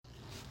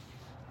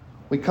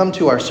we come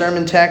to our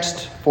sermon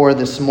text for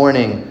this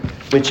morning,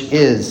 which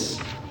is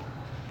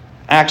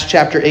Acts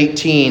chapter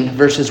 18,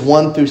 verses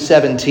 1 through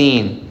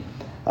 17.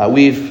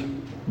 We've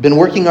been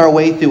working our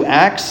way through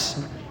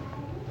Acts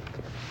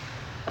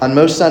on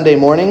most Sunday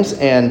mornings,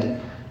 and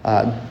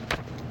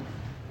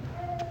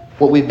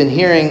what we've been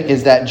hearing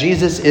is that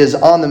Jesus is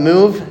on the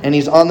move, and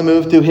he's on the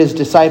move through his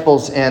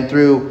disciples and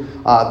through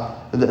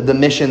the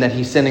mission that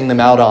he's sending them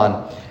out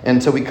on.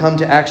 And so we come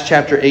to Acts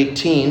chapter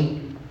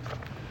 18,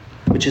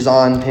 which is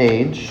on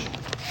page...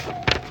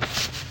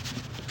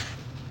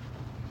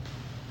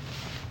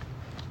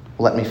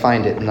 Let me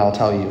find it and I'll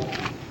tell you.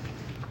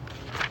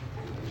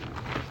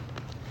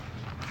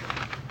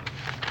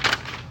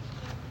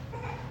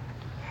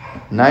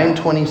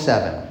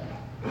 $927.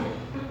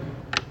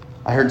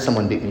 I heard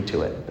someone beat me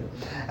to it.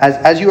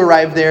 As you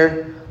arrive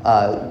there,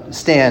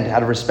 stand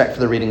out of respect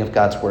for the reading of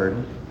God's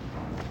word.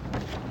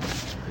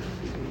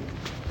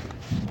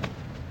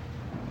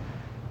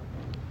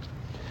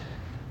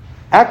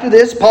 After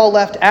this, Paul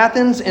left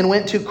Athens and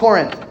went to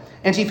Corinth.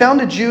 And he found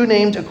a Jew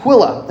named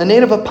Aquila, a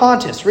native of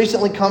Pontus,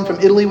 recently come from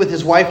Italy with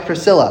his wife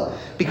Priscilla,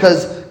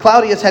 because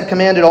Claudius had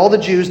commanded all the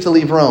Jews to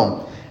leave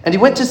Rome. And he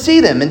went to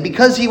see them, and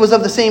because he was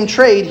of the same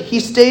trade, he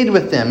stayed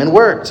with them and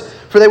worked,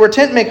 for they were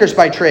tent makers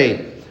by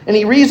trade. And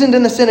he reasoned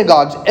in the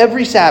synagogues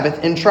every Sabbath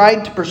and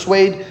tried to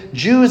persuade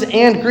Jews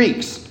and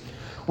Greeks.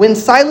 When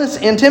Silas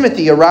and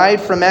Timothy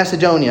arrived from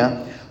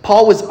Macedonia,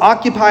 Paul was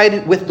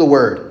occupied with the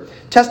word,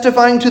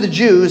 testifying to the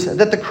Jews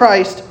that the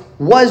Christ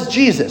was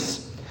Jesus.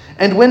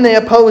 And when they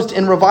opposed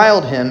and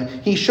reviled him,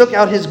 he shook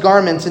out his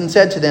garments and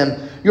said to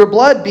them, "Your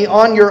blood be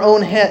on your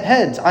own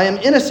heads. I am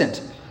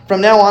innocent.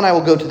 From now on I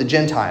will go to the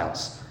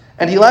Gentiles."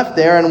 And he left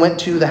there and went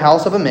to the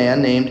house of a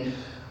man named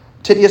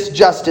Titius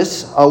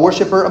Justus, a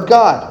worshiper of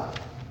God.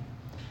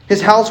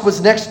 His house was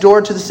next door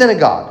to the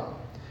synagogue.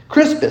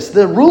 Crispus,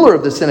 the ruler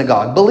of the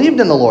synagogue, believed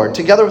in the Lord,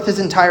 together with his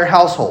entire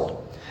household.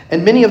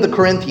 And many of the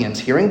Corinthians,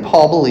 hearing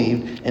Paul,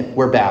 believed and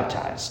were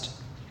baptized.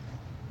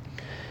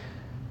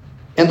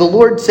 And the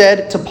Lord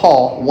said to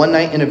Paul one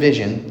night in a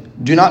vision,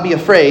 "Do not be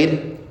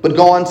afraid, but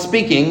go on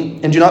speaking,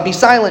 and do not be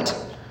silent.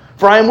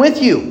 For I am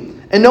with you,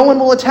 and no one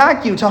will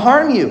attack you to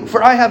harm you.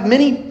 For I have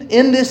many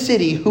in this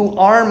city who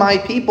are my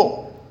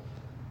people."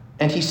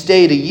 And he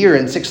stayed 1 year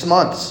and 6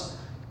 months,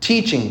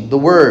 teaching the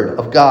word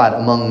of God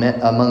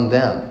among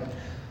them.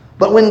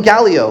 But when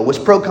Gallio was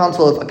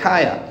proconsul of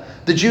Achaia,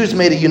 the Jews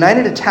made a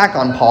united attack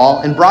on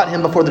Paul and brought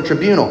him before the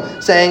tribunal,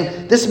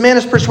 saying, "This man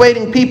is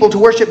persuading people to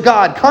worship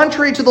God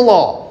contrary to the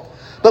law."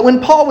 But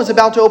when Paul was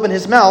about to open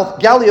his mouth,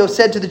 Gallio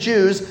said to the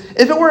Jews,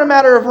 "If it were a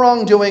matter of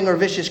wrongdoing or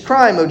vicious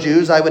crime, O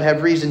Jews, I would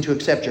have reason to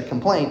accept your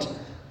complaint.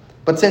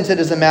 But since it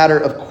is a matter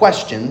of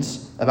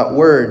questions about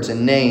words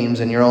and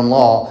names and your own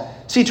law,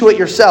 see to it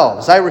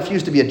yourselves. I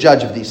refuse to be a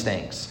judge of these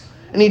things."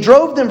 And he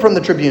drove them from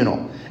the tribunal.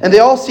 And they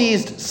all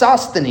seized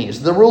Sosthenes,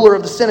 the ruler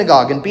of the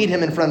synagogue, and beat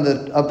him in front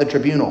of the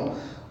tribunal.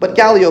 But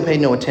Gallio paid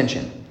no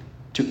attention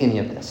to any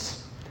of this.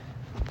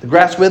 The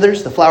grass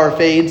withers, the flower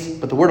fades,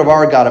 but the word of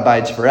our God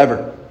abides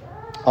forever.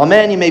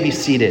 Amen. You may be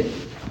seated.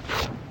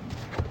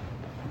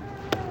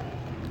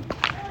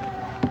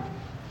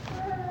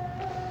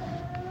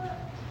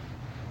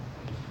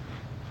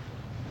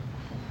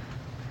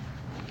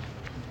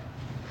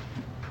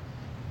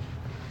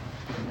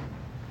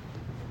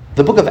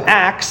 The book of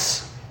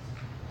Acts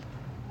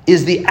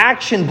is the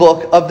action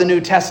book of the New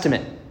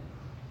Testament.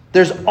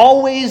 There's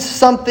always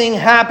something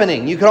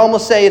happening. You could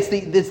almost say it's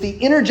the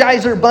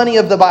Energizer Bunny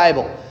of the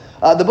Bible.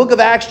 The book of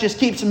Acts just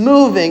keeps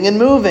moving and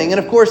moving. And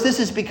of course, this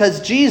is because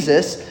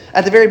Jesus,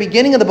 at the very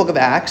beginning of the book of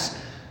Acts,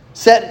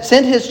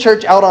 sent his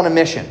church out on a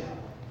mission.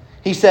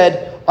 He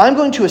said, "I'm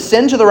going to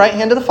ascend to the right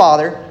hand of the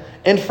Father,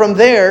 and from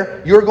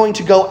there, you're going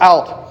to go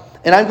out.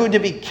 And I'm going to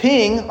be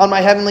king on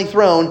my heavenly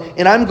throne,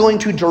 and I'm going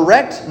to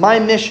direct my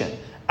mission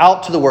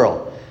out to the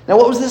world." Now,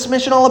 what was this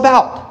mission all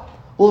about?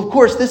 Well, of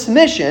course, this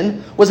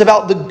mission was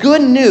about the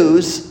good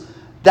news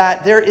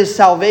that there is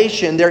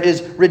salvation, there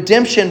is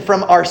redemption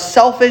from our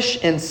selfish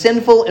and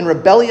sinful and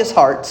rebellious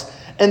hearts,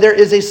 and there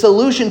is a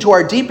solution to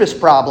our deepest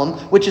problem,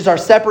 which is our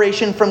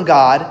separation from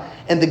God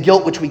and the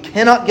guilt which we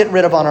cannot get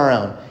rid of on our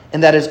own,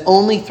 and that is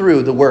only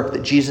through the work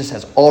that Jesus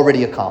has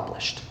already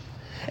accomplished.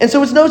 And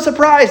so it's no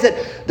surprise that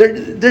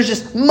there's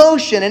just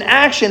motion and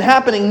action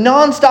happening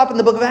nonstop in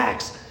the book of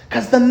Acts,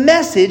 because the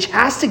message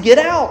has to get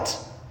out.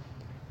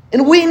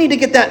 And we need to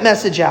get that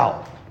message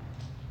out.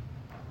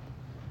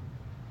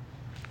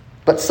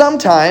 But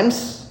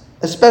sometimes,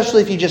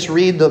 especially if you just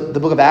read the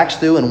book of Acts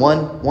through in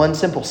one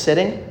simple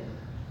sitting,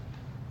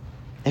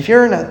 if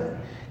you're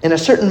in a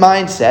certain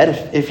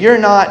mindset, if you're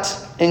not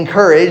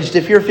encouraged,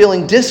 if you're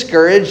feeling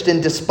discouraged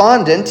and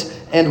despondent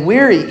and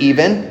weary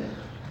even,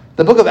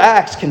 the book of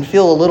Acts can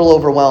feel a little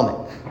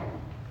overwhelming.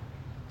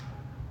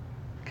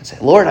 You can say,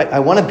 "Lord, I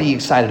want to be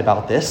excited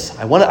about this.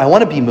 I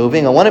want to be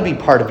moving. I want to be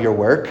part of your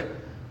work.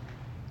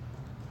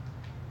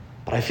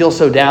 But I feel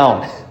so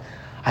down.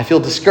 I feel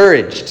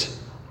discouraged.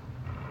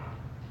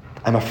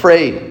 I'm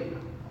afraid."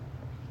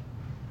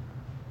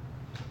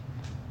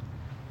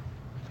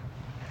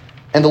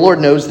 And the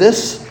Lord knows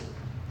this.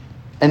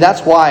 And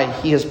that's why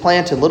he has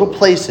planted little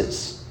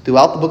places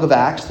throughout the book of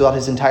Acts, throughout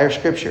his entire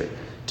scripture,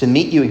 to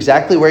meet you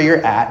exactly where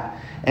you're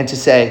at and to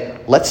say,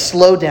 let's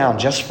slow down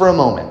just for a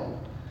moment.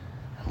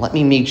 Let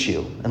me meet you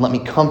and let me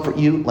comfort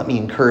you. Let me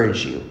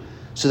encourage you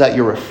so that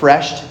you're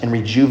refreshed and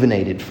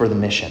rejuvenated for the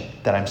mission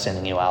that I'm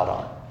sending you out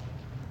on.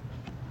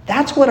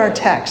 That's what our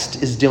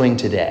text is doing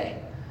today.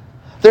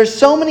 There's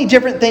so many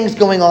different things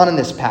going on in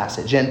this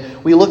passage,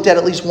 and we looked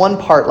at least one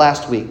part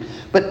last week.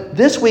 But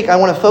this week I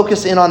want to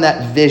focus in on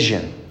that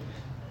vision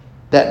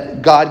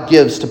that God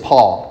gives to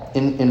Paul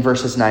in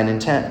verses 9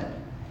 and 10.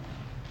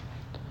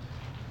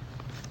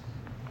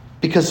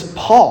 Because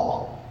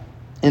Paul,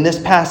 in this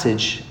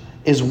passage,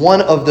 is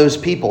one of those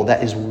people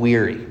that is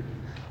weary.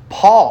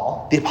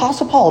 Paul, the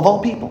Apostle Paul of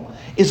all people,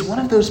 is one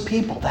of those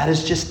people that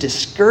is just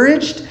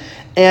discouraged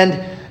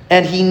and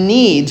he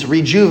needs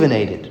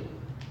rejuvenated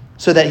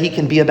so that he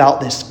can be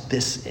about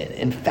this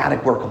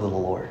emphatic work of the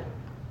Lord.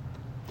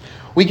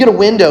 We get a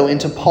window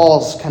into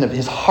Paul's kind of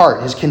his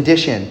heart, his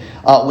condition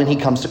when he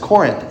comes to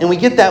Corinth. And we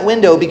get that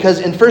window because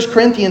in 1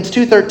 Corinthians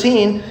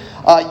 2:13,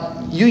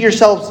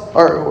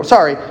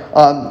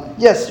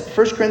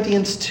 1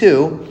 Corinthians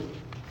 2,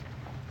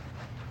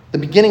 the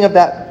beginning of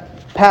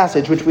that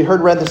passage, which we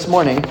heard read this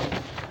morning,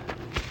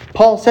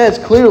 Paul says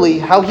clearly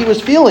how he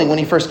was feeling when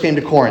he first came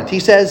to Corinth. He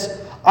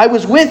says, I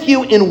was with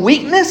you in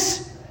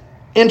weakness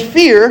and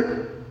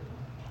fear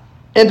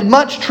and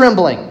much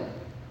trembling.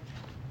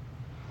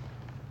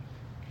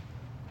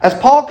 As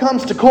Paul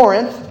comes to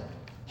Corinth,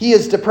 he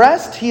is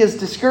depressed, he is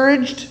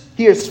discouraged,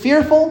 he is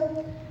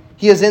fearful,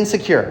 he is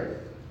insecure.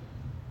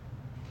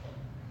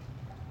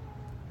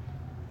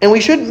 And we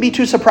shouldn't be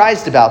too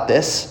surprised about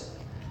this,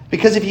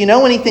 because if you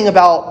know anything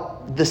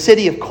about the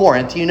city of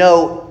Corinth, you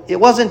know it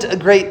wasn't a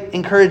great,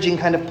 encouraging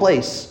kind of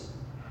place.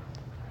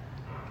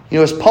 You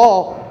know, as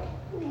Paul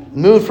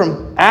moved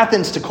from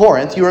Athens to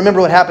Corinth, you remember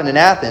what happened in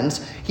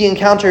Athens. He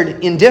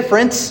encountered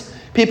indifference,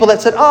 people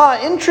that said,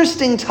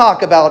 interesting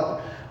talk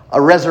about a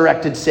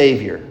resurrected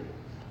Savior.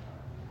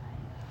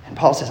 And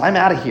Paul says, I'm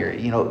out of here.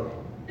 You know,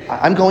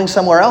 I'm going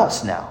somewhere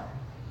else now.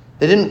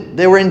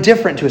 They were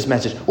indifferent to his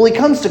message. Well, he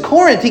comes to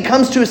Corinth. He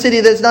comes to a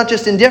city that's not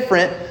just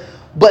indifferent,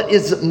 but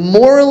is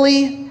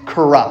morally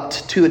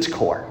corrupt to its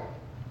core.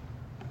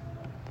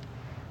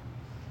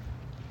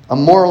 A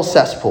moral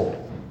cesspool.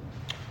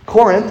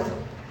 Corinth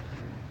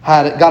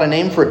had got a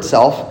name for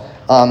itself.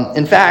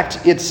 In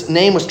fact, its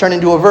name was turned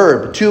into a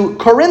verb, to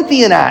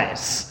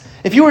Corinthianize.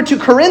 If you were to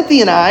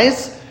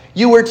Corinthianize,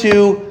 you were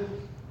to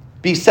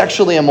be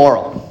sexually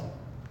immoral.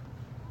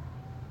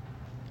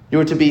 You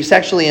were to be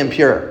sexually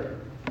impure.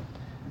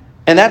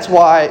 And that's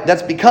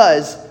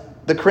because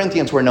the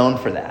Corinthians were known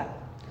for that.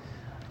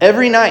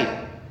 Every night,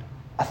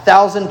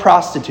 1,000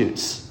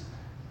 prostitutes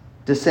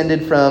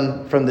descended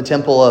from the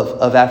temple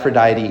of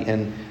Aphrodite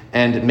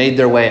and made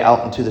their way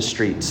out into the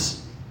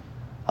streets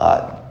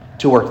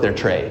to work their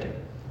trade.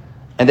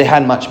 And they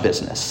had much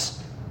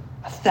business.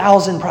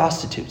 1,000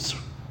 prostitutes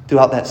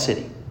throughout that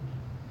city.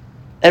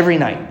 Every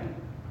night.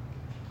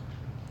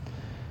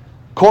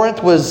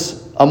 Corinth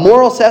was a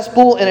moral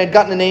cesspool and had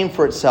gotten a name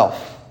for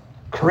itself.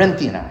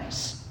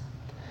 Corinthianize.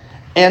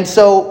 And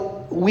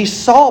so we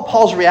saw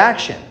Paul's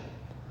reaction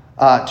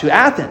to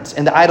Athens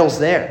and the idols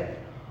there.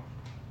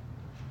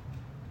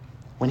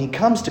 When he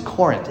comes to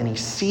Corinth and he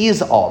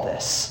sees all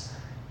this,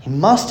 he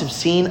must have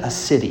seen a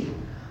city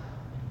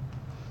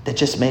that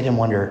just made him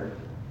wonder,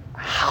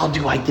 how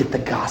do I get the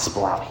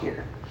gospel out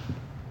here?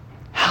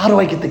 How do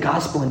I get the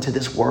gospel into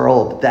this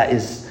world that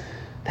is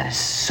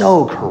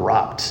so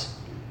corrupt?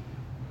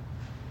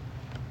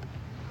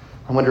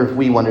 I wonder if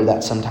we wonder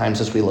that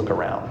sometimes as we look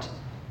around.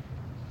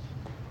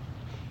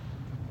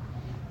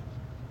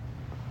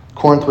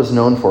 Corinth was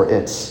known for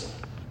its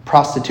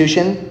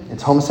prostitution,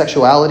 its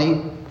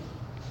homosexuality,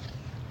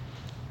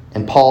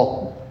 and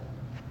Paul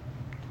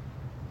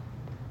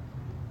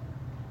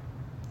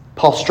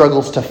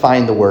struggles to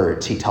find the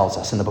words, he tells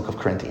us in the book of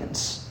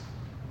Corinthians,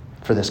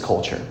 for this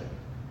culture.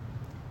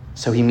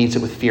 So he meets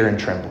it with fear and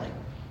trembling.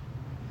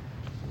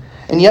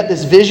 And yet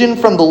this vision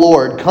from the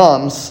Lord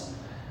comes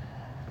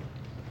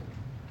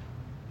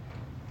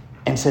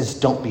and says,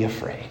 don't be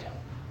afraid.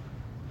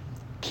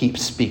 Keep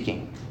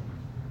speaking.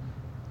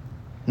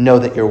 Know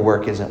that your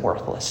work isn't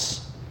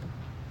worthless.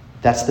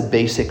 That's the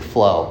basic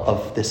flow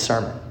of this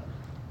sermon.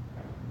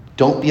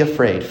 Don't be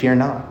afraid. Fear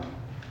not.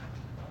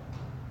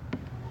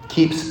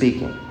 Keep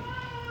speaking.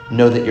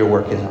 Know that your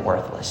work isn't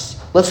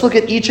worthless. Let's look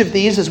at each of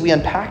these as we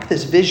unpack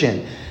this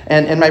vision.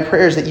 And my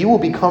prayer is that you will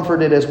be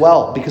comforted as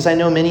well, because I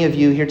know many of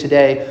you here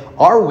today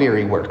are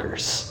weary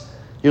workers.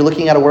 You're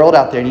looking at a world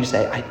out there and you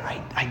say,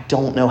 I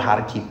don't know how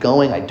to keep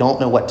going. I don't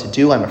know what to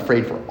do. I'm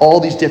afraid for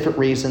all these different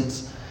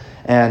reasons.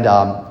 And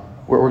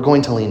we're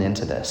going to lean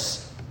into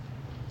this.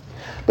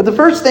 But the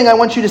first thing I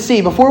want you to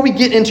see, before we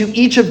get into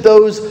each of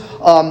those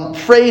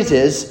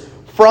phrases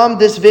from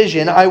this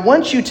vision, I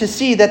want you to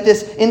see that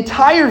this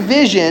entire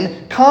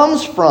vision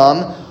comes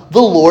from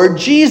the Lord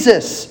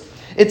Jesus.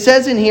 It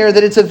says in here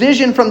that it's a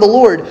vision from the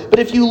Lord. But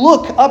if you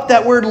look up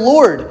that word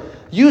Lord,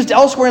 used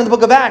elsewhere in the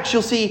book of Acts,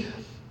 you'll see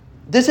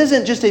this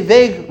isn't just a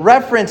vague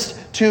reference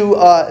to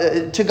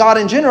God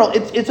in general.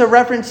 It's a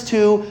reference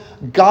to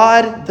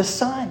God the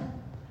Son,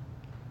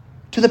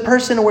 to the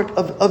person and work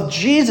of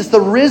Jesus,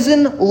 the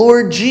risen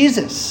Lord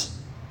Jesus.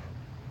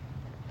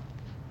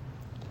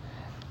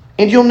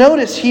 And you'll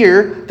notice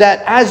here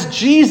that as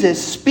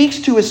Jesus speaks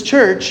to his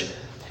church,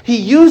 he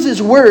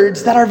uses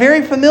words that are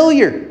very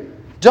familiar.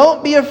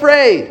 Don't be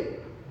afraid.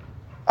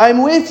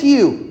 I'm with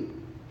you.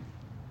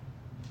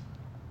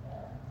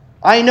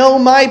 I know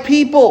my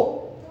people.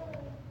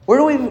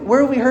 Where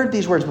have we heard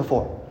these words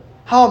before?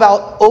 How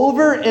about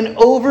over and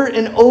over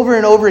and over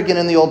and over again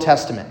in the Old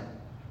Testament?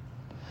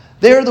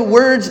 They are the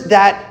words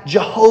that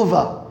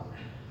Jehovah,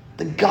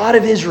 the God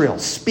of Israel,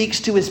 speaks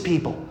to his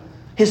people.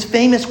 His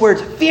famous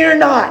words, fear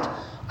not,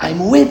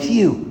 I'm with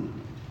you.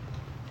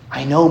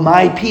 I know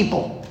my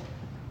people.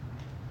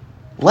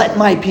 Let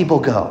my people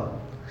go.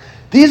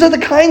 These are the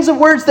kinds of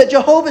words that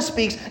Jehovah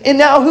speaks. And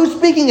now who's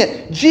speaking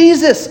it?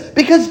 Jesus.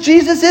 Because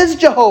Jesus is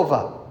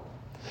Jehovah.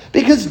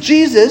 Because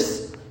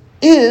Jesus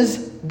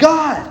is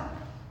God.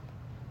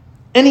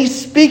 And he's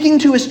speaking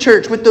to his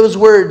church with those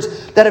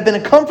words that have been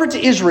a comfort to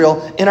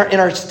Israel and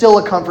are still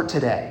a comfort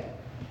today.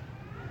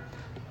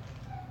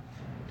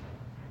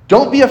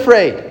 Don't be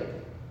afraid.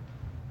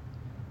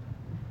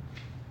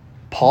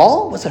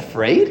 Paul was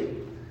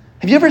afraid?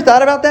 Have you ever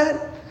thought about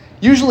that?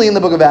 Usually in the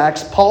book of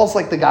Acts, Paul's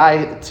like the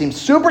guy that seems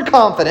super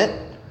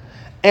confident,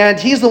 and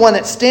he's the one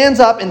that stands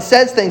up and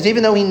says things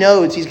even though he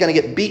knows he's going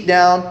to get beat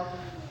down.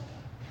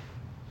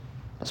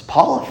 Was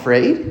Paul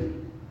afraid?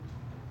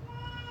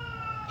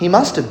 He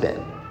must have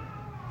been.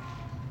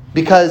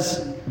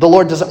 Because the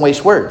Lord doesn't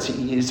waste words.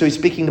 So he's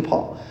speaking to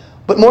Paul.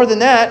 But more than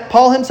that,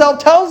 Paul himself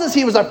tells us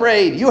he was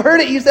afraid. You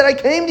heard it. He said, I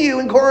came to you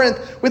in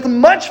Corinth with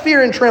much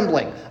fear and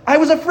trembling. I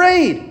was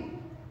afraid.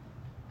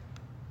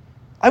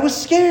 I was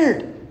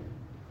scared.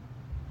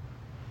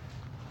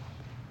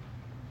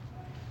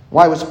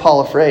 Why was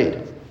Paul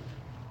afraid?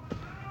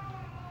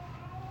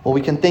 Well,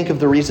 we can think of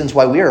the reasons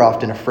why we are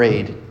often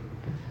afraid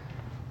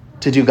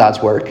to do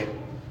God's work.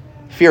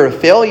 Fear of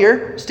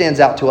failure stands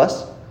out to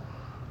us.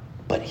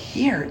 But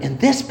here in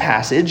this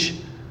passage,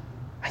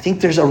 I think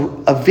there's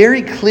a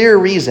very clear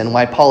reason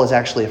why Paul is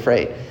actually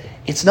afraid.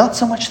 It's not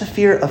so much the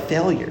fear of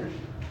failure,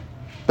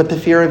 but the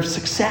fear of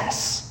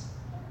success.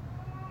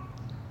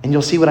 And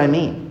you'll see what I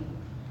mean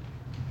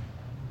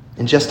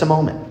in just a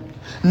moment.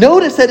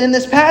 Notice that in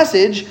this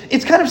passage,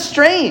 it's kind of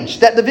strange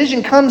that the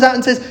vision comes out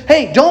and says,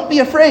 hey, don't be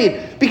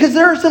afraid, because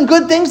there are some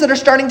good things that are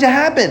starting to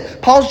happen.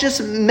 Paul's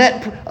just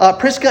met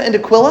Prisca and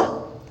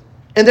Aquila,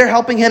 and they're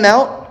helping him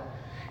out.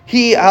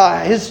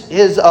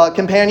 His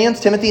companions,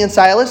 Timothy and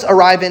Silas,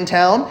 arrive in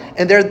town,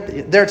 and they're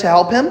there to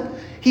help him.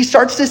 He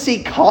starts to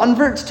see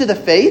converts to the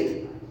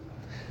faith.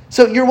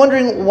 So you're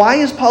wondering, why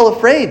is Paul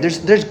afraid?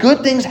 There's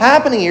good things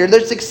happening here.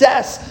 There's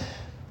success.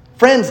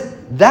 Friends,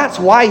 that's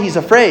why he's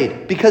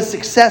afraid, because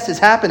success is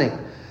happening.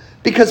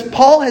 Because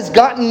Paul has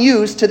gotten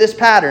used to this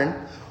pattern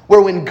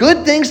where when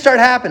good things start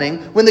happening,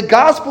 when the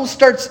gospel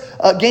starts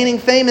gaining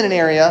fame in an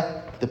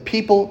area, the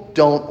people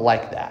don't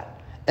like that.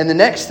 And the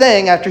next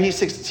thing after he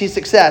sees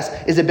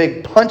success is a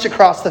big punch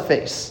across the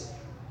face.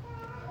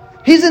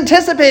 He's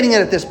anticipating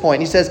it at this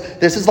point. He says,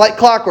 this is like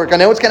clockwork. I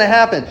know what's going to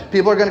happen.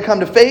 People are going to come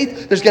to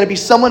faith. There's going to be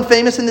someone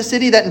famous in the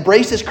city that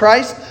embraces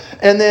Christ.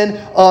 And then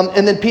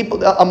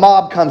a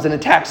mob comes and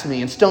attacks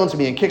me and stones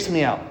me and kicks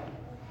me out.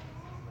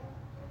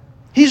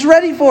 He's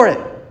ready for it.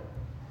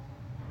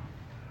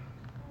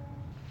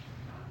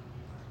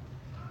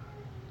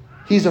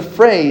 He's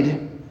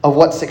afraid of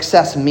what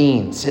success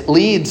means. It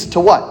leads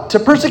to what? To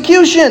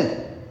persecution.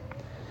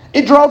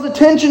 It draws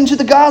attention to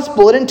the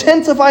gospel. It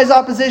intensifies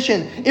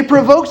opposition. It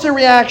provokes a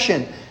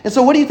reaction. And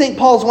so what do you think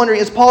Paul's wondering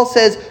as Paul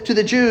says to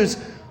the Jews,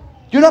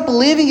 you're not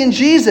believing in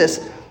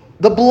Jesus.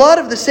 The blood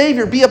of the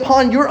Savior be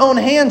upon your own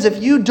hands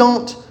if you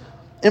don't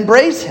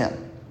embrace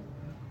him.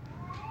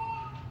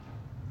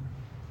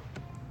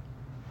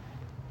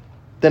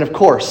 Then of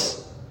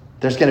course,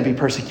 there's going to be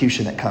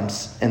persecution that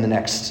comes in the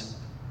next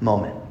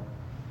moment.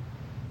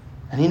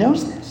 And he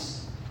knows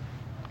this.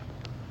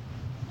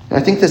 And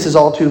I think this is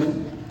all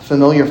too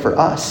familiar for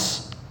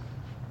us.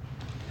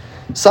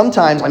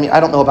 Sometimes, I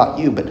don't know about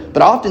you,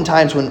 but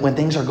oftentimes when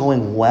things are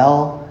going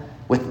well,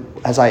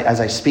 as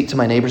I speak to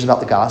my neighbors about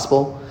the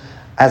gospel,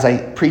 as I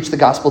preach the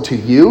gospel to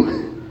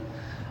you,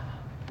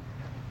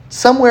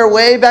 somewhere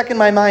way back in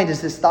my mind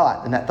is this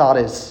thought, and that thought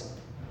is,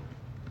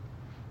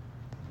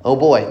 oh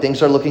boy,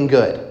 things are looking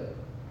good.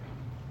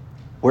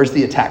 Where's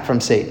the attack from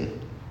Satan?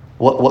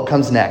 What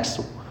comes next?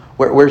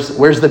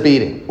 Where's the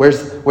beating?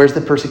 Where's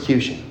the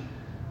persecution?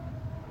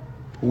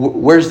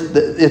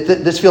 If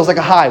this feels like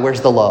a high,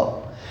 where's the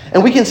low?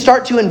 And we can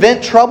start to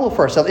invent trouble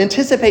for ourselves,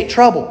 anticipate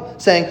trouble,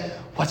 saying,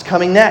 what's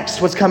coming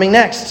next? What's coming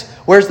next?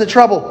 Where's the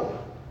trouble?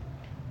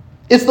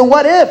 It's the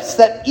what ifs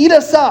that eat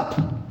us up.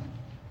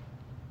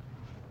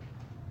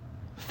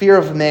 Fear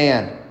of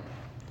man.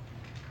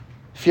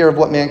 Fear of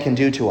what man can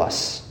do to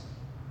us.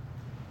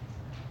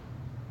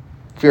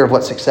 Fear of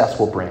what success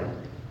will bring.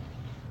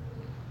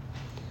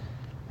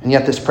 And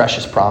yet this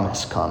precious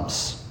promise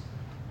comes.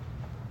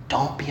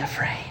 Don't be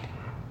afraid.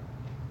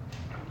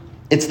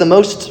 It's the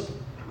most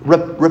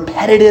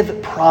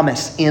repetitive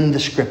promise in the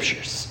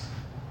Scriptures.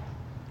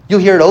 You'll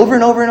hear it over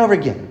and over and over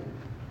again.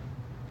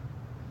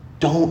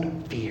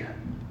 Don't fear.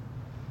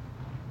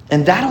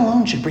 And that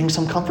alone should bring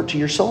some comfort to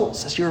your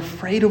souls as you're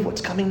afraid of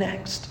what's coming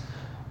next.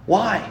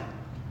 Why?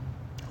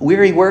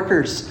 Weary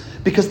workers.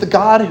 Because the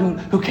God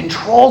who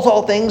controls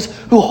all things,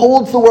 who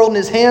holds the world in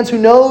his hands, who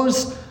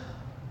knows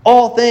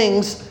all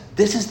things,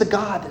 this is the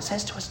God that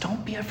says to us,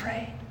 don't be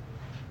afraid.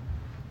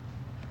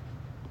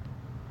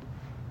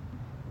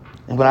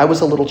 And when I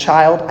was a little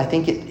child, I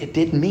think it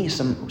did me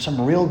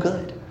some real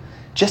good.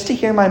 Just to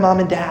hear my mom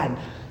and dad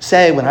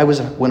say when I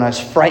was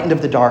frightened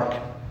of the dark,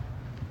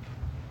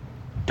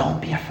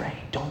 don't be afraid,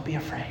 don't be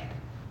afraid.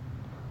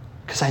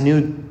 Because I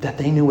knew that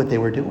they knew what they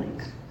were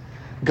doing.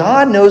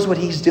 God knows what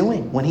he's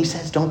doing when he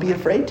says, don't be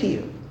afraid to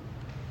you.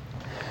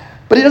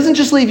 But he doesn't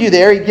just leave you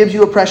there. He gives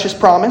you a precious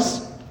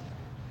promise.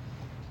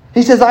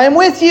 He says, I am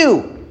with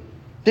you.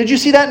 Did you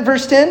see that in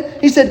verse 10?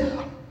 He said,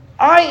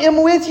 I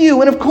am with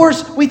you. And of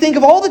course, we think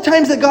of all the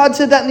times that God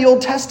said that in the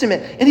Old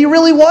Testament. And he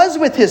really was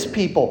with his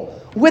people.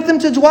 With them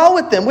to dwell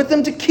with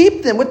them to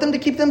keep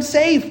them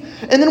safe.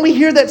 And then we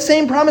hear that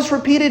same promise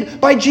repeated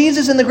by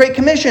Jesus in the Great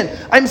Commission.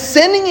 I'm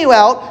sending you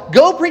out,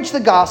 go preach the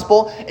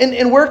gospel,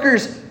 and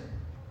workers,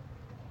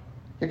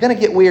 you're going to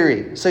get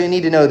weary. So you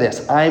need to know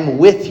this. I'm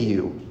with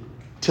you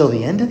till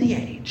the end of the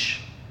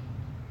age.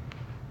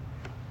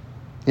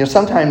 You know,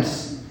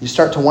 sometimes you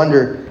start to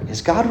wonder,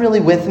 is God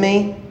really with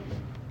me?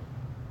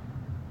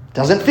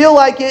 Doesn't feel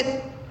like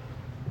it.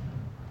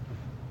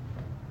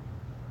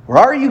 Where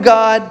are you,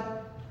 God?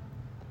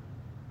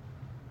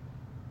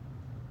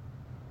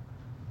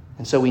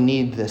 And so we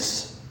need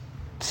this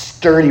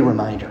sturdy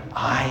reminder.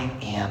 I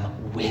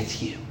am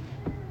with you.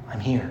 I'm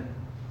here.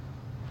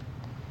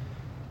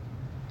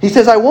 He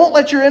says, I won't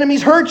let your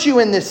enemies hurt you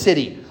in this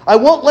city. I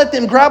won't let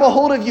them grab a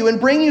hold of you and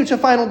bring you to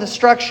final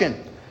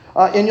destruction.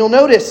 And you'll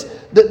notice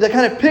the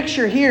kind of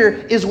picture here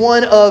is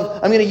one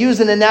of, I'm going to use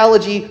an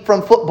analogy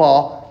from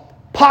football,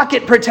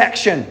 pocket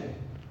protection.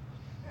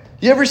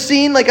 You ever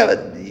seen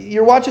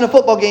you're watching a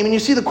football game and you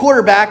see the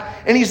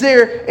quarterback and he's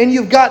there and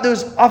you've got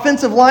those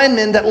offensive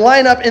linemen that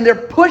line up and they're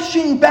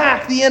pushing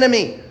back the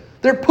enemy.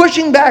 They're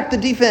pushing back the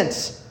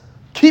defense,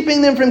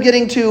 keeping them from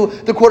getting to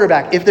the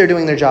quarterback if they're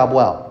doing their job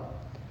well.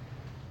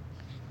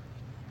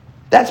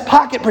 That's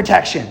pocket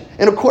protection.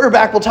 And a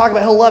quarterback will talk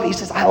about, he'll love it. He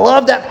says, I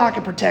love that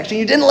pocket protection.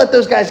 You didn't let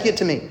those guys get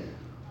to me.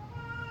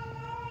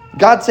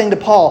 God's saying to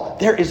Paul,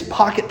 there is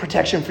pocket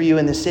protection for you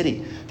in this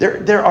city.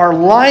 There are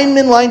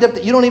linemen lined up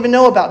that you don't even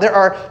know about. There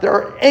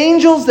are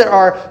angels.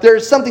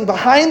 There's something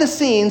behind the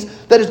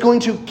scenes that is going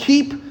to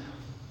keep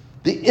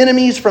the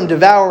enemies from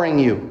devouring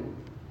you.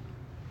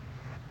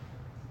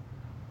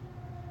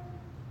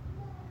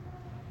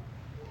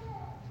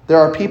 There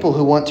are people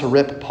who want to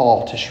rip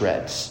Paul to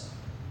shreds.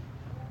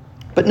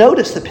 But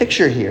notice the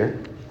picture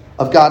here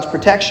of God's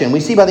protection. We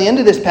see by the end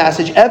of this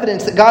passage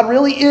evidence that God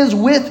really is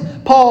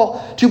with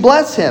Paul to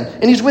bless him.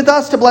 And he's with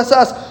us to bless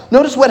us.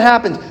 Notice what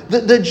happens.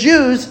 The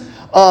Jews,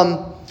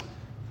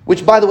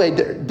 which by the way,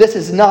 this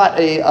is not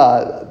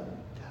a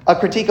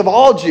critique of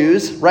all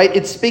Jews, right?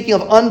 It's speaking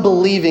of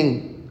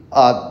unbelieving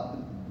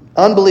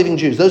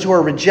Jews, those who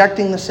are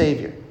rejecting the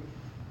Savior.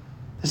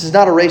 This is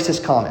not a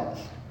racist comment.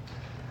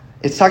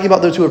 It's talking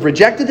about those who have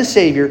rejected the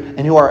Savior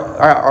and who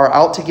are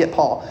out to get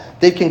Paul.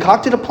 They've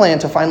concocted a plan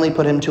to finally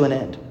put him to an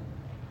end.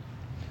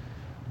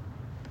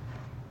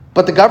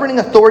 But the governing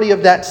authority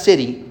of that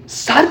city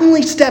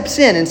suddenly steps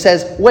in and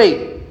says,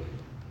 wait,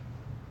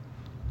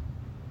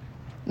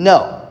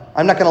 no,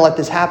 I'm not going to let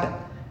this happen.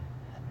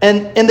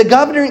 And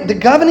the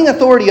governing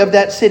authority of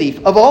that city,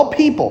 of all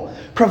people,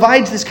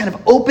 provides this kind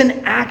of open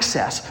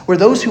access where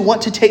those who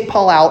want to take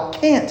Paul out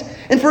can't.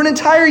 And for an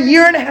entire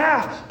year and a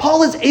half,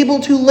 Paul is able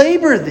to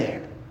labor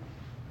there.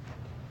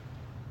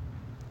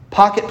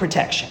 Pocket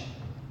protection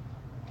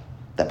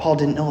that Paul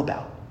didn't know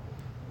about.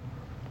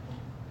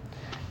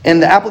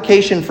 And the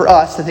application for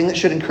us, the thing that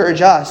should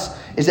encourage us,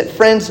 is that,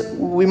 friends,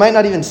 we might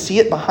not even see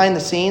it behind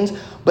the scenes,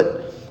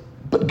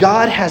 but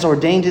God has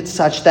ordained it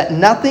such that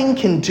nothing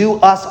can do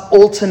us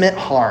ultimate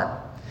harm.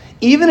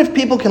 Even if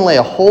people can lay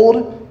a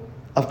hold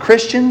of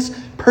Christians,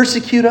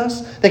 persecute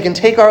us, they can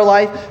take our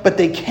life, but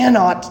they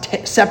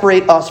cannot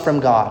separate us from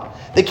God.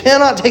 They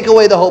cannot take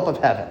away the hope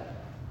of heaven.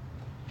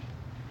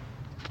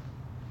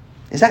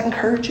 Is that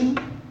encouraging?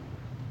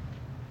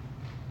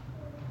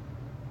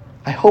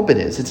 I hope it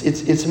is.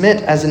 It's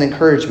meant as an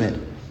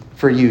encouragement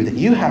for you that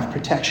you have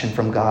protection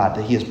from God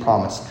that He has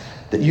promised,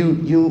 that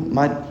you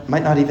might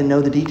not even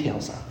know the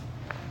details of.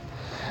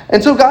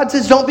 And so God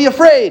says, don't be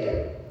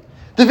afraid.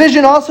 The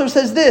vision also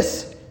says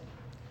this: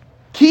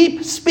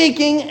 keep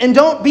speaking and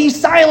don't be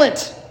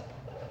silent.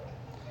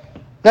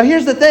 Now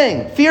here's the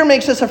thing. Fear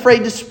makes us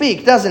afraid to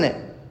speak, doesn't it?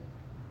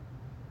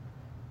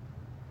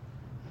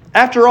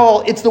 After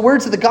all, it's the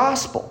words of the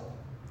gospel,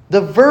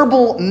 the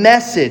verbal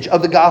message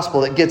of the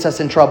gospel that gets us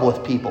in trouble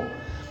with people.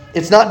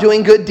 It's not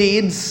doing good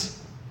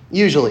deeds,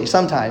 usually,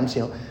 sometimes,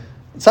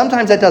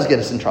 sometimes that does get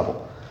us in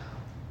trouble.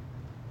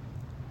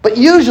 But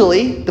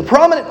usually, the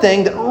prominent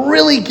thing that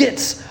really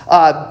gets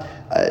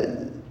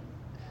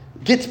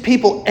gets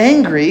people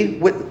angry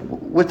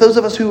with those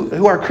of us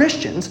who are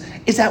Christians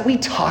is that we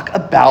talk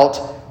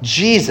about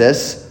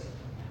Jesus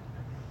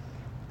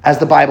as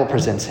the Bible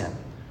presents him.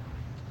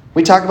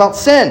 We talk about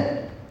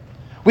sin.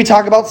 We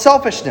talk about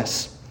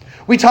selfishness.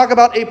 We talk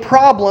about a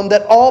problem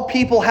that all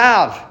people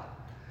have.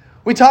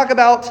 We talk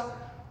about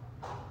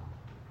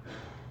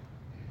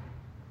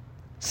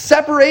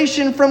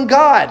separation from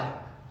God.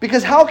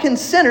 Because how can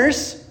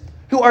sinners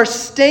who are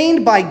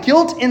stained by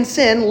guilt and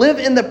sin live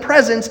in the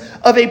presence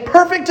of a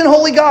perfect and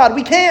holy God?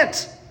 We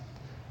can't.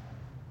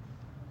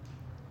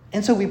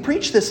 And so we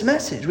preach this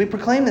message. We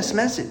proclaim this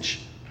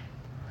message.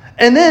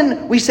 And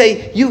then we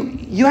say,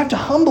 you have to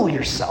humble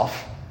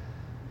yourself.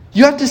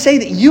 You have to say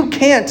that you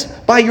can't,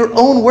 by your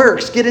own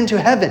works, get into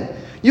heaven.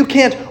 You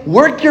can't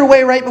work your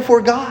way right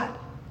before God.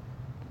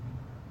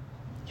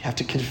 You have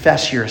to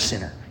confess you're a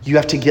sinner. You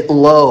have to get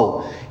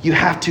low. You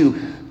have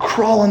to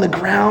crawl on the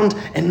ground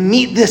and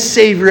meet this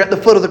Savior at the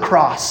foot of the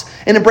cross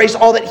and embrace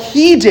all that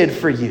He did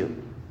for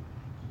you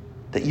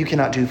that you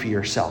cannot do for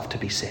yourself to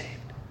be saved.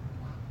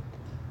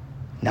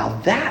 Now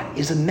that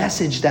is a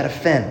message that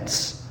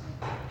offends.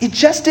 It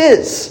just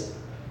is.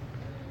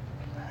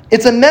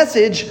 It's a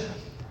message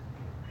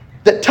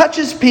that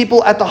touches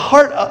people at the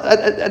heart,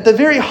 at the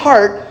very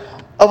heart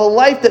of a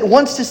life that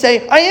wants to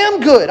say, I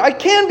am good. I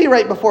can be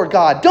right before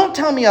God. Don't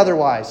tell me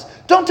otherwise.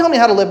 Don't tell me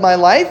how to live my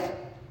life.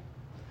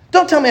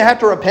 Don't tell me I have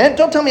to repent.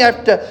 Don't tell me I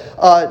have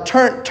to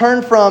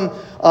turn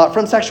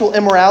from sexual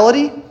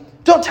immorality.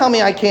 Don't tell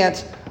me I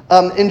can't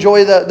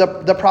enjoy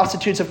the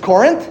prostitutes of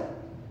Corinth.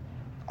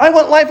 I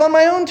want life on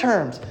my own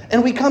terms.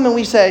 And we come and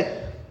we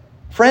say,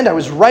 friend, I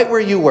was right where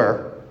you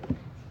were.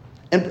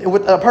 And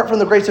apart from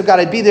the grace of God,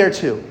 I'd be there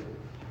too.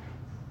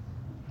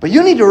 But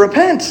you need to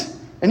repent.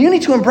 And you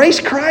need to embrace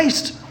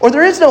Christ. Or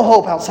there is no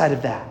hope outside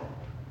of that.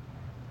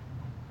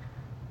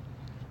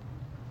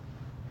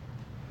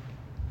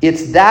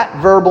 It's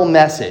that verbal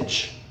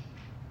message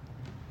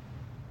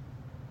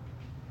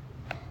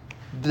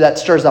that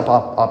stirs up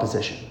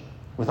opposition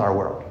with our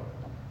world.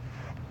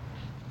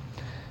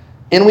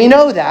 And we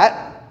know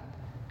that.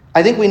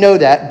 I think we know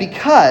that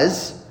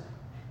because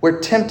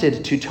we're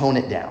tempted to tone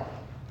it down.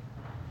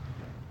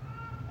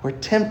 We're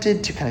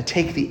tempted to kind of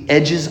take the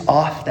edges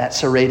off that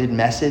serrated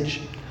message.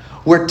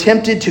 We're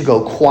tempted to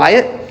go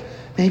quiet.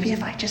 Maybe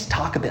if I just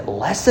talk a bit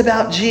less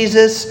about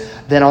Jesus,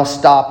 then I'll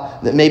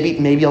stop.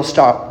 Maybe I'll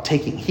stop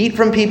taking heat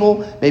from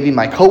people. Maybe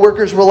my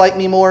coworkers will like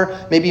me more.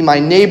 Maybe my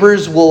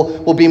neighbors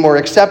will be more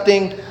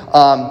accepting.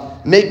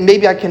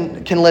 Maybe I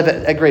can live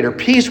at greater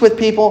peace with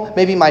people.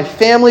 Maybe my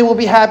family will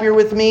be happier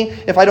with me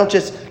if I don't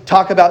just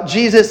talk about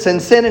Jesus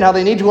and sin and how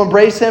they need to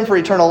embrace Him for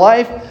eternal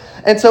life.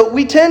 And so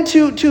we tend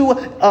to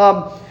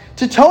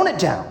tone it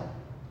down.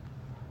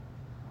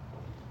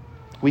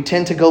 We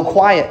tend to go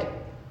quiet.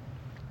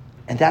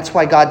 And that's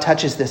why God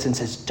touches this and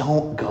says,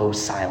 don't go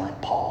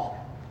silent, Paul.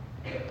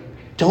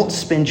 Don't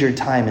spend your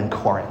time in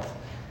Corinth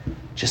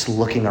just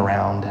looking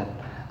around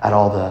at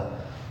all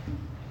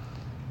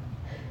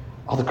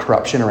the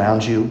corruption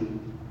around you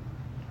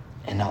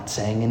and not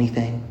saying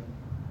anything.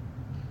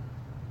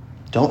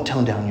 Don't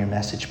tone down your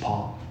message,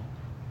 Paul.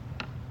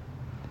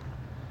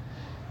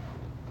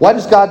 Why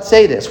does God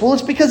say this? Well,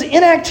 it's because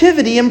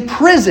inactivity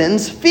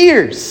imprisons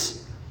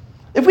fears.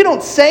 If we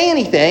don't say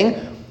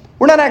anything,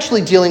 we're not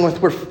actually dealing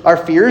with our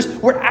fears.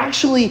 We're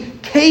actually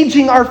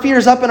caging our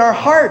fears up in our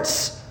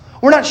hearts.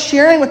 We're not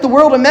sharing with the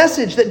world a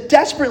message that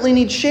desperately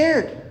needs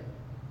shared.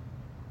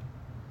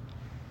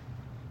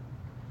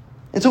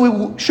 And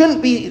so we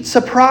shouldn't be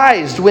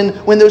surprised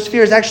when those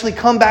fears actually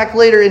come back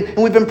later and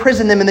we've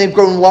imprisoned them and they've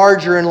grown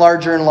larger and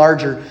larger and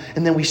larger.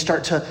 And then we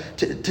start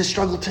to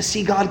struggle to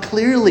see God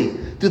clearly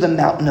through the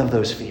mountain of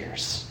those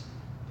fears.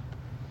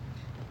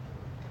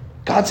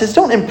 God says,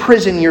 don't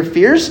imprison your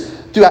fears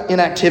through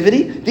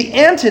inactivity. The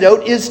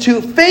antidote is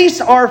to face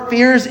our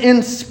fears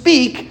and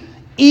speak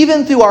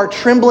even through our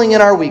trembling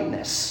and our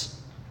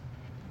weakness.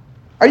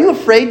 Are you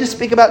afraid to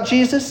speak about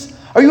Jesus?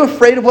 Are you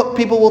afraid of what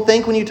people will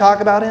think when you talk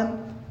about Him?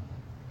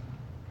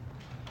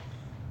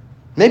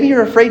 Maybe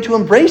you're afraid to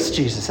embrace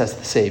Jesus as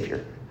the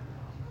Savior.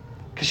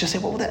 Because you'll say,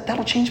 well,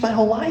 that'll change my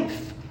whole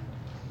life.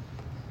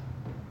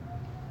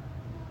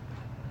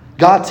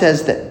 God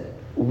says that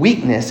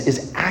weakness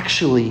is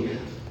actually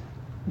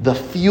the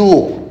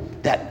fuel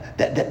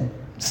that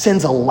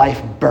sends a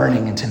life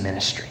burning into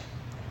ministry.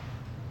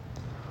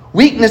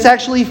 Weakness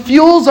actually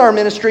fuels our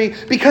ministry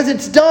because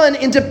it's done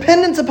in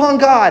dependence upon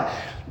God.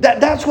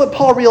 That's what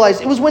Paul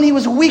realized. It was when he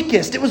was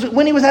weakest. It was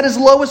when he was at his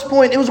lowest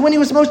point. It was when he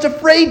was most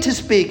afraid to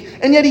speak.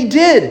 And yet he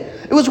did.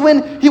 It was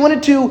when he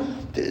wanted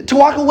to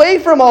walk away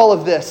from all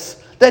of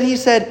this that he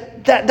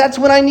said, that's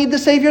when I need the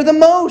Savior the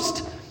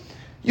most.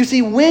 You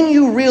see, when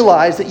you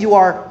realize that you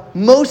are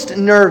most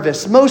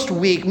nervous, most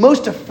weak,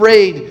 most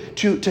afraid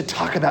to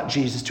talk about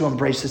Jesus, to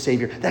embrace the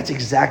Savior, that's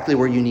exactly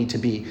where you need to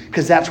be.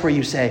 Because that's where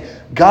you say,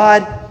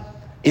 God,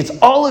 it's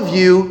all of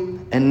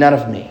you and none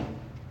of me.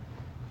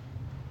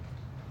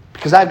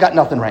 Because I've got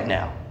nothing right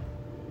now.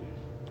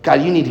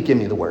 God, you need to give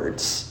me the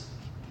words.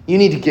 You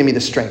need to give me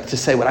the strength to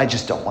say what I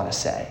just don't want to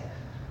say.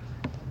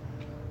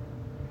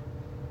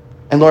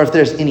 And Lord, if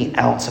there's any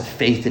ounce of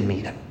faith in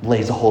me that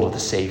lays a hold of the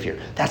Savior,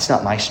 that's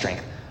not my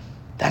strength.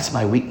 That's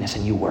my weakness,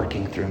 and you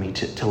working through me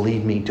to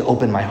lead me, to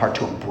open my heart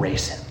to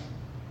embrace him.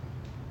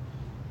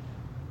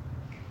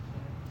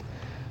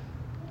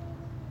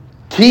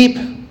 Keep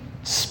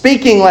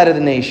speaking, Light of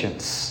the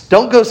Nations.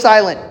 Don't go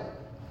silent.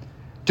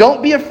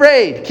 Don't be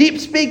afraid. Keep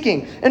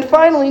speaking. And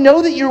finally,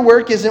 know that your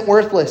work isn't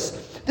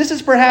worthless. This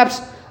is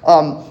perhaps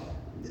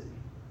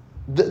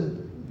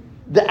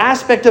the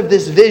aspect of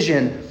this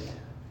vision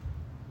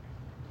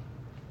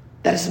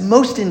that is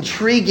most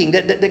intriguing,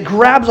 that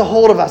grabs a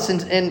hold of us.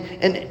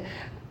 And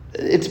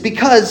it's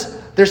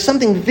because there's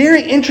something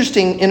very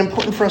interesting and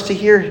important for us to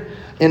hear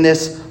in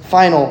this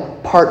final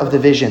part of the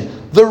vision.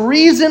 The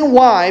reason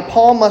why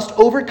Paul must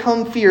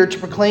overcome fear to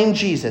proclaim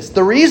Jesus,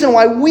 the reason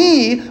why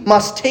we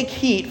must take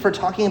heat for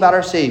talking about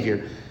our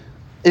Savior,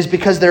 is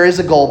because there is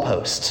a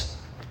goalpost.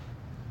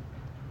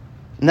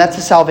 And that's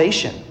the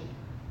salvation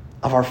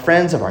of our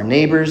friends, of our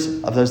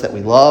neighbors, of those that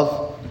we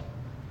love.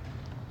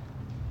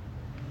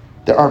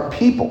 There are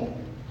people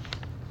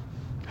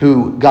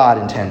who God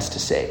intends to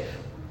save.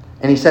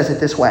 And he says it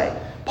this way,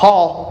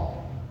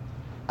 Paul,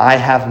 I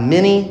have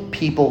many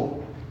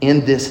people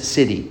in this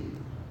city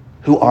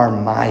who are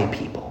my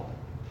people.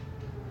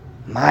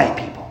 My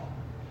people.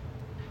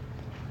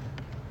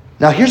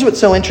 Now here's what's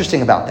so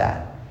interesting about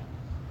that.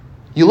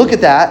 You look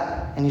at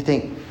that and you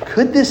think,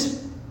 could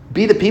this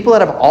be the people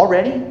that have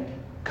already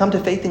come to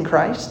faith in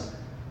Christ?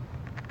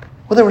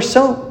 Well, there were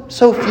so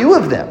few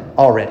of them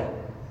already.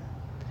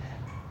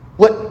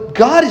 What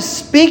God is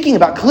speaking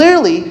about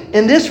clearly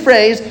in this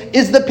phrase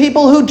is the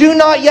people who do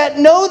not yet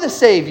know the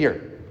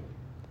Savior.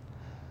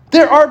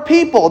 There are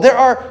people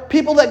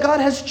that God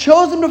has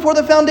chosen before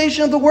the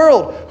foundation of the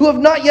world who have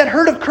not yet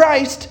heard of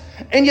Christ,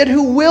 and yet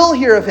who will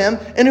hear of him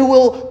and who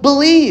will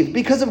believe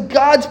because of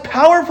God's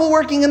powerful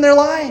working in their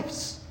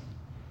lives.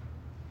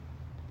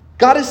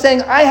 God is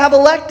saying, I have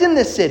elect in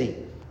this city.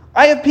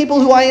 I have people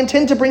who I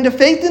intend to bring to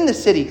faith in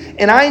this city,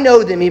 and I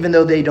know them even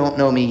though they don't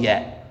know me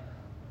yet.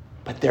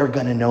 But they're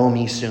going to know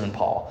me soon,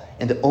 Paul.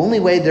 And the only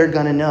way they're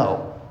going to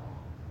know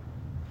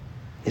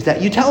is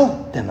that you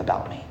tell them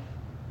about me.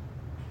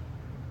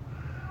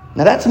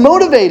 Now that's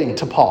motivating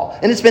to Paul.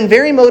 And it's been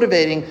very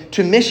motivating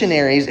to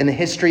missionaries in the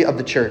history of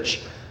the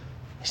church.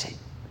 They say,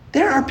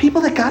 there are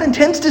people that God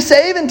intends to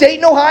save in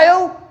Dayton,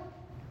 Ohio?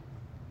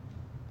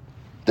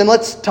 Then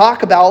let's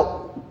talk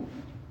about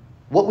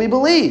what we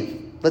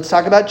believe. Let's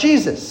talk about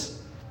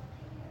Jesus.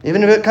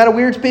 Even if it kind of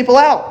weirds people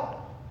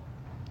out.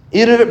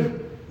 Even if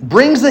it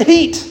brings the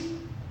heat.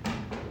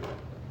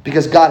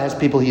 Because God has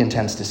people he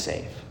intends to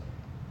save.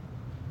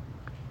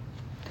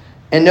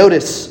 And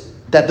notice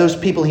that those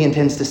people he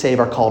intends to save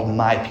are called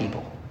my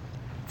people.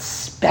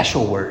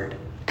 Special word.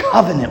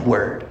 Covenant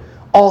word.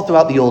 All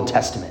throughout the Old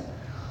Testament.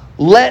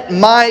 Let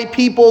my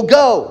people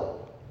go.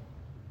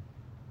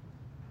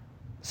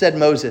 Said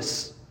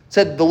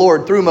the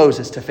Lord through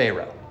Moses to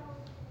Pharaoh.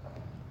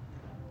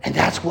 And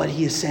that's what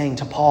he is saying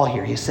to Paul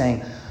here. He's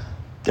saying,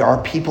 there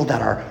are people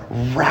that are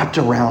wrapped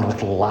around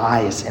with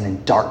lies and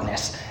in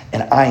darkness,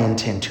 and I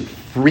intend to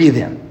free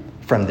them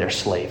from their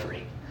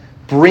slavery.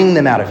 Bring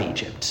them out of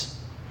Egypt.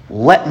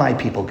 Let my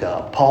people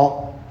go.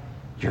 Paul,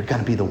 you're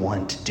going to be the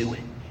one to do it.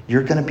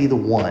 You're going to be the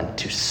one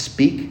to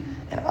speak,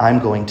 and I'm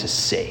going to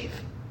save.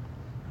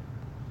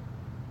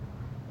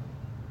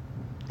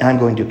 And I'm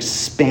going to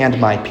expand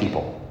my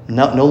people.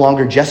 No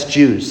longer just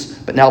Jews,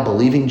 but now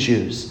believing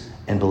Jews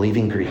and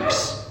believing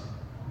Greeks.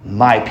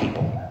 My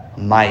people,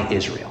 my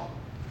Israel.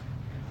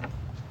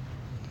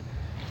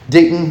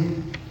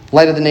 Dayton,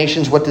 Light of the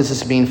Nations, what does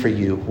this mean for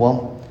you?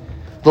 Well,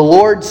 the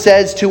Lord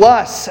says to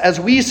us as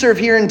we serve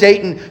here in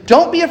Dayton,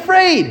 don't be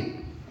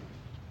afraid.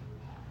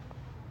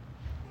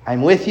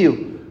 I'm with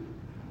you.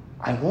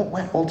 I won't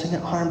let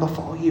ultimate harm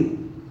befall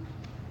you.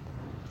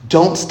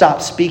 Don't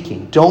stop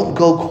speaking. Don't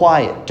go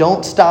quiet.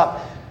 Don't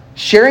stop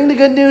sharing the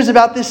good news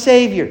about this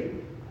Savior.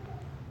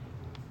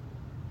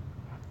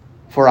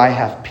 For I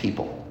have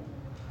people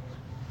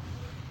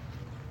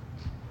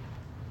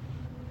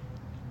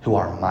who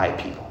are my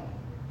people,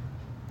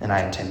 and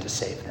I intend to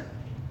save them.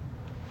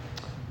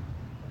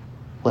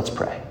 Let's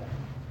pray.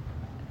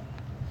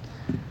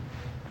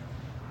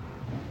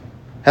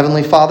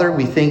 Heavenly Father,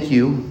 we thank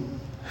you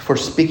for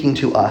speaking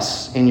to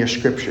us in your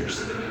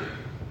scriptures.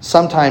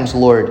 Sometimes,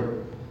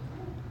 Lord,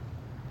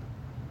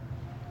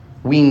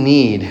 we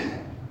need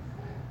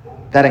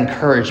that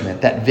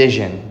encouragement, that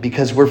vision,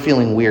 because we're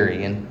feeling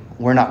weary and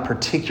we're not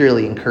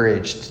particularly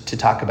encouraged to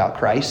talk about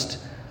Christ.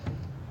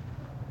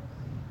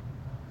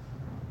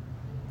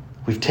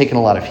 We've taken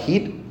a lot of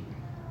heat.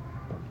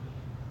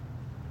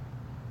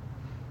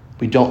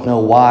 We don't know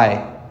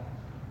why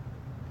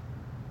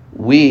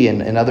we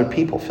and other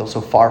people feel so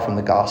far from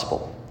the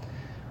gospel.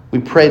 We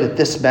pray that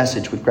this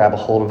message would grab a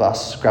hold of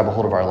us, grab a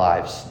hold of our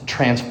lives,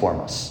 transform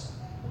us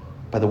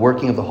by the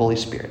working of the Holy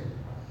Spirit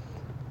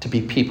to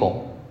be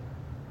people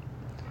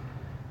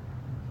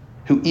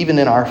who, even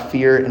in our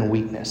fear and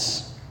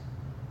weakness,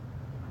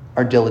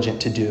 are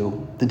diligent to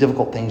do the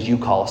difficult things you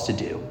call us to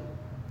do,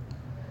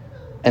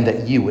 and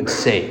that you would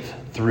save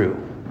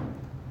through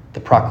the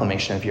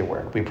proclamation of your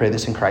word. We pray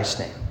this in Christ's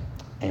name.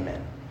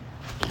 Amen.